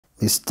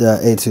Mr.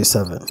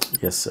 827.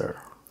 Yes, sir.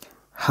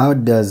 How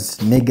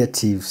does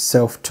negative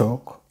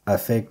self-talk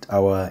affect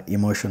our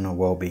emotional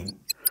well-being?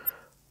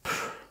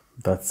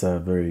 That's a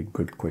very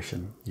good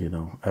question.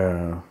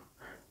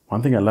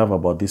 One thing I love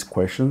about these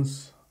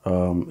questions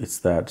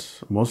is that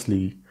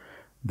mostly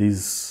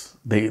these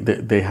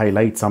they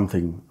highlight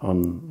something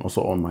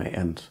on my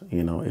end.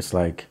 It's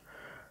like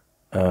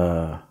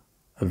that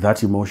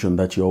emotion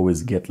that you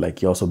always get,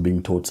 like you're also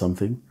being told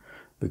something,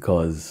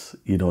 because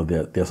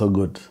they're so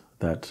good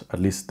that at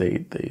least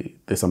they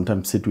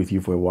sometimes sit with you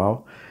for a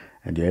while,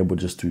 and you're able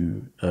just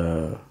to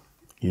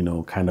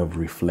kind of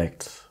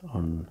reflect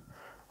on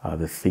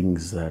the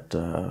things that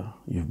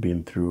you've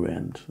been through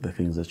and the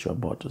things that you're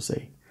about to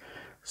say.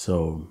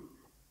 So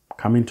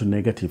coming to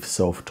negative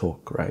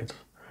self-talk, right?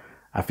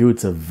 I feel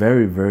it's a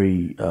very,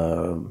 very,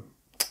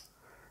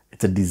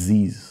 it's a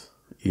disease,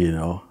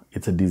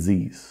 it's a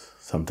disease.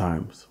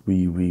 Sometimes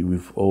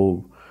we've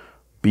all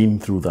been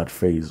through that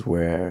phase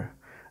where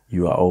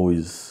you are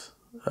always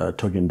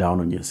talking down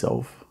on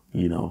yourself.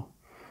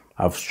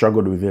 I've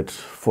struggled with it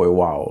for a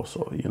while.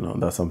 So,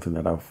 that's something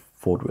that I've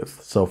fought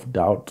with.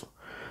 Self-doubt,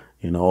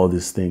 all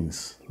these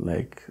things,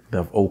 like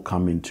they've all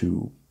come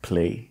into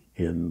play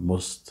in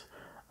most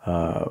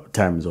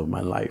times of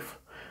my life,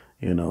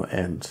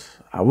 and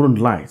I wouldn't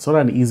lie. It's not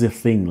an easy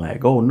thing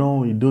like, oh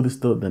no, you do this,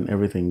 then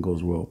everything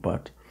goes well.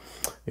 But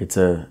it's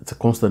a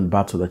constant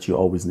battle that you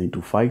always need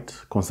to fight,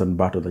 constant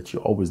battle that you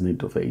always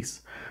need to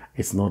face.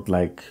 It's not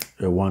like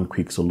a one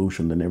quick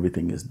solution, then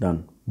everything is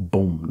done.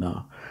 Boom,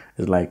 nah.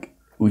 It's like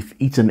with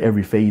each and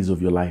every phase of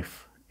your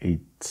life, it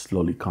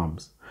slowly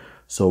comes.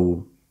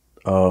 So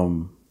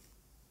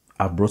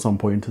I've brought some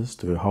pointers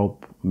to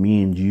help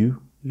me and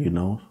you,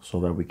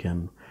 so that we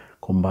can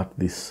combat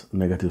this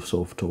negative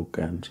self-talk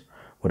and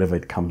whatever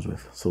it comes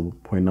with. So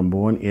point number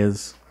one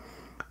is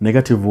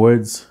negative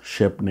words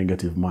shape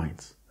negative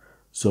minds.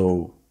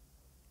 So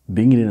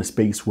being in a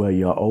space where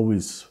you're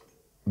always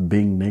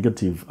being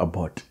negative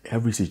about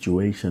every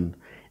situation,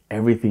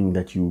 everything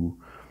that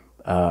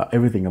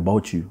everything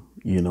about you,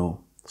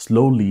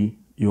 slowly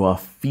you are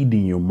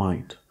feeding your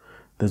mind.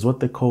 There's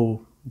what they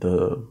call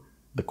the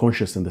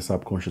conscious and the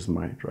subconscious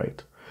mind,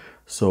 right?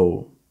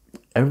 So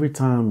every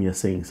time you're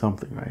saying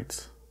something,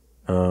 right,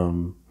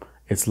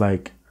 it's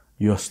like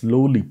you're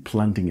slowly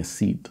planting a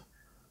seed,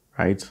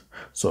 right?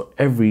 So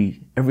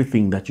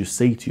everything that you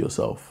say to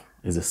yourself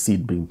is a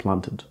seed being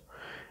planted.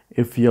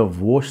 If you have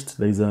watched,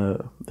 there's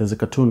a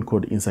cartoon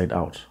called Inside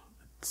Out.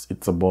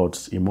 It's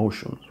about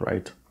emotions,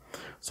 right?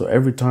 So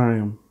every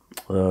time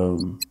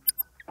the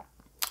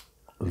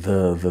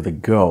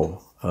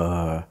girl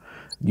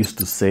used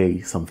to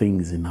say some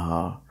things in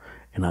her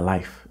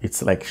life,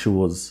 it's like she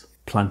was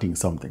planting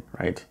something,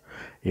 right?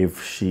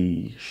 If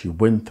she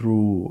went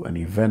through an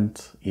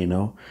event,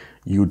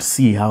 you'd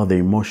see how the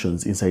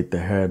emotions inside the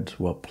head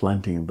were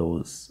planting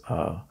those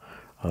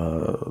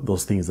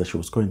things that she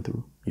was going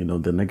through,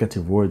 the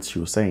negative words she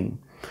was saying.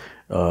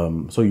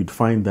 So you'd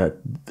find that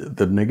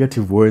the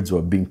negative words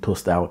were being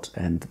tossed out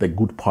and the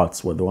good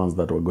parts were the ones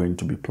that were going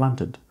to be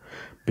planted,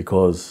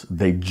 because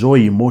the joy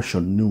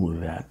emotion knew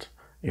that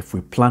if we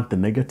plant the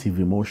negative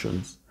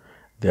emotions,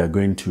 they are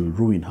going to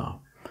ruin her.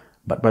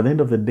 But by the end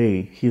of the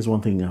day, here's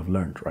one thing I've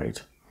learned,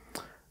 right?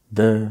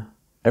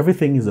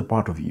 Everything is a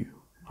part of you,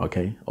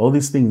 okay? All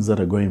these things that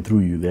are going through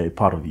you, they're a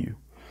part of you.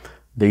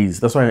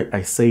 That's why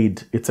I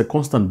said it's a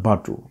constant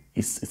battle.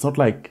 It's not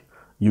like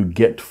you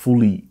get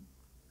fully,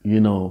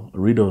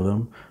 rid of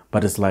them,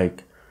 but it's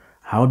like,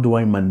 how do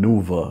I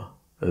maneuver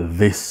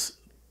this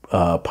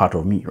part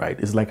of me, right?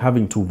 It's like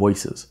having two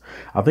voices.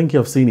 I think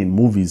you've seen in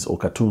movies or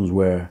cartoons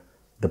where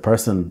the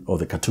person or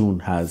the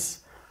cartoon has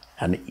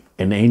an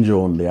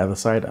angel on the other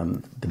side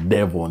and the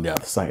devil on the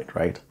other side,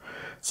 right?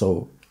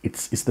 So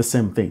it's the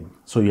same thing.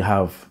 So you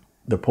have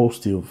the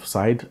positive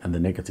side and the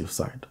negative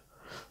side.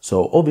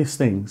 So all these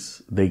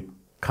things, they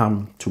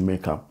come to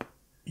make up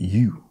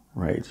you,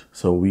 right?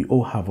 So we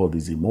all have all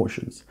these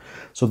emotions.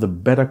 So the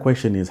better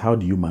question is, how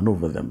do you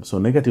maneuver them? So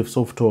negative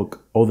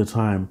self-talk all the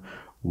time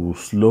will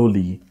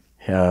slowly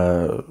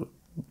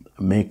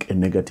make a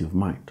negative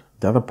mind.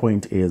 The other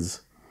point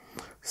is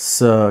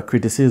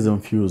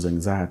criticism fuels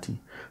anxiety.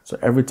 So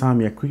every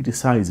time you're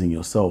criticizing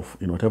yourself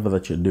in whatever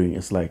that you're doing,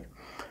 it's like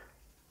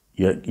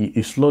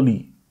you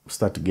slowly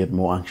start to get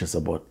more anxious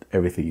about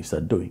everything you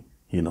start doing,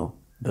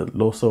 the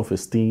low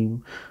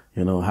self-esteem,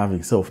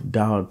 having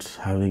self-doubt,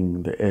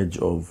 having the edge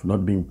of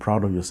not being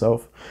proud of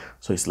yourself.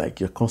 So it's like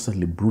you're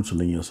constantly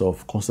brutalizing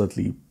yourself,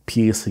 constantly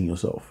piercing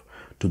yourself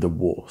to the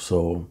wall.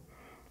 So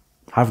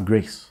have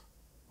grace.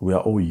 We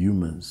are all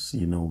humans,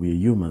 we're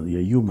human.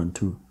 You're human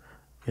too.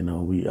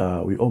 We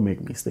all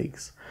make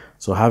mistakes.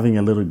 So having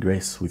a little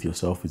grace with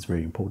yourself is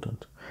very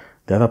important.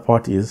 The other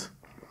part is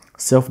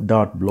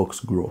self-doubt blocks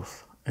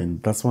growth.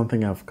 And that's one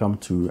thing I've come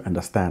to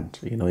understand,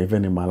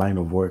 even in my line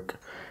of work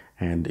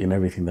and in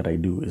everything that I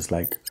do. Is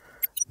like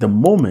the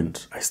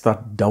moment I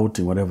start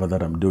doubting whatever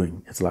that I'm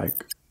doing, it's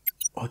like,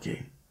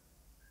 okay,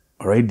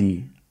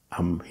 already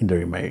I'm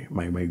hindering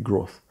my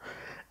growth.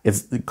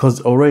 It's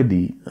because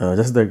already,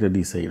 just like Dr.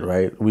 D said,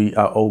 right? We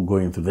are all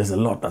going through. There's a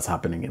lot that's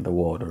happening in the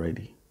world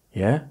already.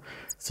 Yeah.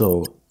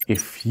 So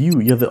if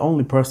you're the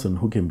only person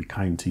who can be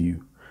kind to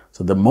you.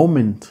 So the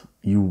moment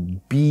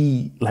you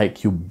be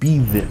like you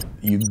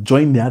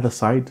join the other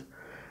side,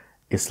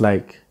 it's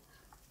like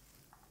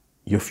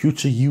your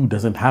future you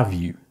doesn't have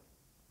you.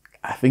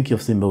 I think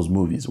you've seen those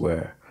movies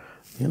where,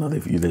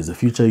 there's the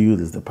future you,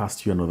 there's the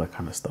past you, and all that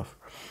kind of stuff.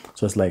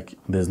 So it's like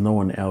there's no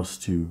one else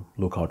to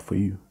look out for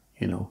you,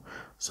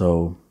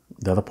 So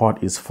the other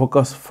part is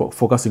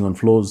focusing on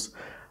flaws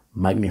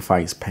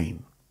magnifies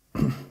pain.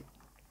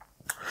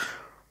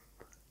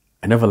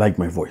 I never liked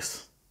my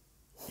voice,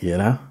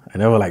 I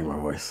never liked my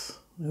voice.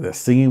 The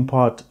singing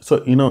part.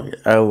 So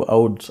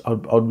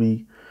I'll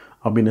be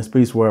in a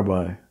space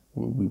whereby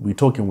we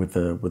talking with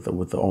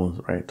the owns,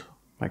 right?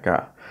 Like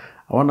I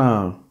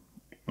wanna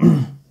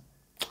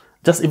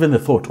just even the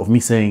thought of me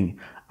saying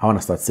I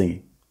wanna start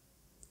singing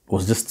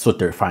was just so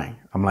terrifying.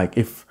 I'm like,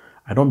 if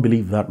I don't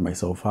believe that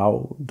myself,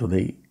 how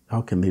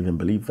can they even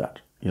believe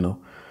that?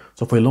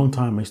 So for a long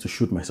time I used to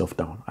shoot myself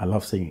down. I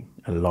love singing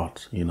a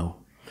lot,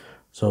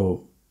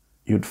 So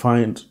you'd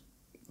find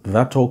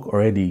that talk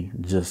already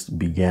just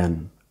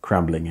began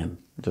crumbling in.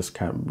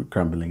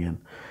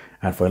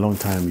 And for a long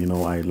time,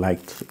 I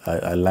lacked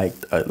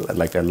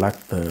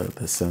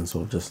the sense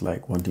of just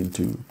like wanting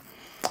to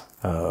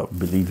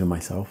believe in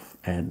myself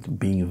and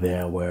being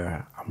there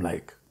where I'm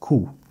like,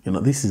 cool,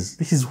 this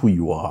is who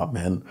you are,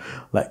 man.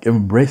 Like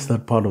embrace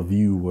that part of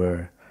you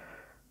where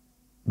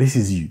this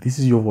is you, this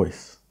is your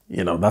voice.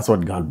 That's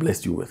what God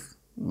blessed you with.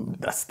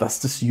 That's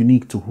just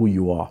unique to who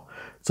you are.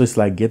 So it's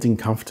like getting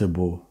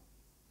comfortable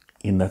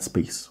in that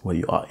space where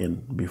you are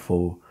in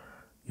before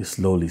you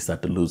slowly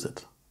start to lose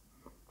it.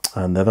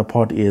 And the other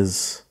part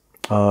is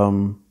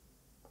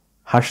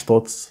harsh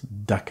thoughts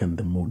darken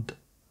the mood.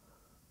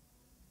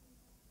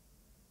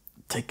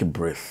 Take a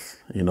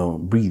breath,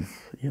 breathe,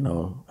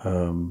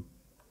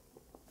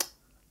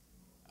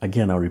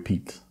 Again, I'll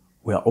repeat,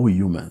 we are all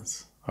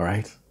humans, all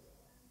right?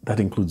 That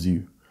includes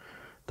you.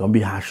 Don't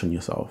be harsh on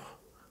yourself.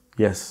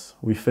 Yes,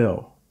 we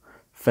fail.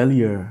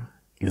 Failure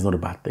is not a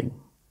bad thing,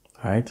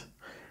 all right?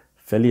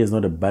 Failure is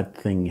not a bad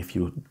thing if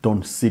you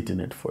don't sit in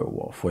it for a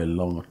while, for a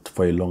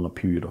longer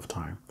period of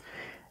time.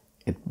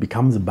 It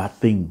becomes a bad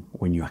thing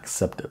when you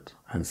accept it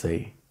and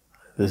say,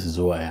 this is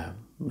who I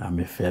am. I'm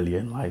a failure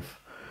in life.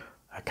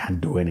 I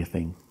can't do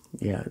anything.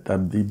 Yeah,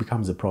 it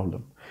becomes a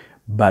problem.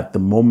 But the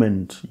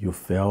moment you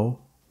fail,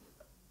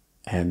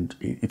 and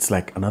it's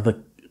like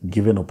another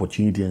given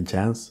opportunity and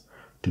chance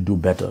to do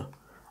better.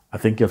 I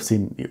think you've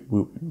seen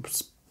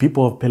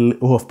people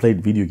who have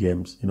played video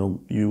games.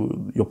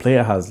 Your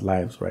player has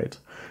lives, right?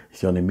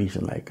 If you're on a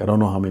mission, like I don't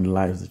know how many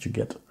lives that you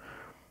get.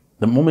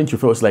 The moment you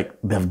fail, it's like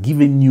they've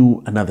given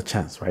you another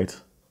chance, right,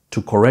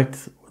 to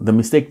correct the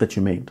mistake that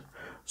you made.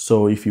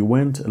 So if you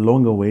went a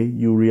longer way,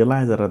 you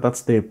realize that at that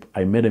step,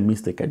 I made a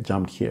mistake, I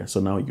jumped here. So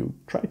now you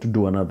try to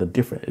do another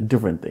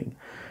different thing.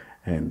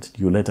 And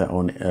you later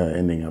on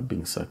ending up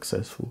being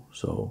successful.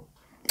 So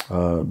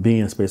being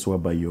in a space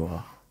whereby you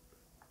are,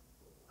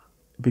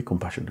 be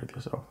compassionate with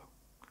yourself.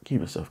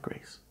 Give yourself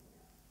grace.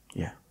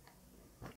 Yeah.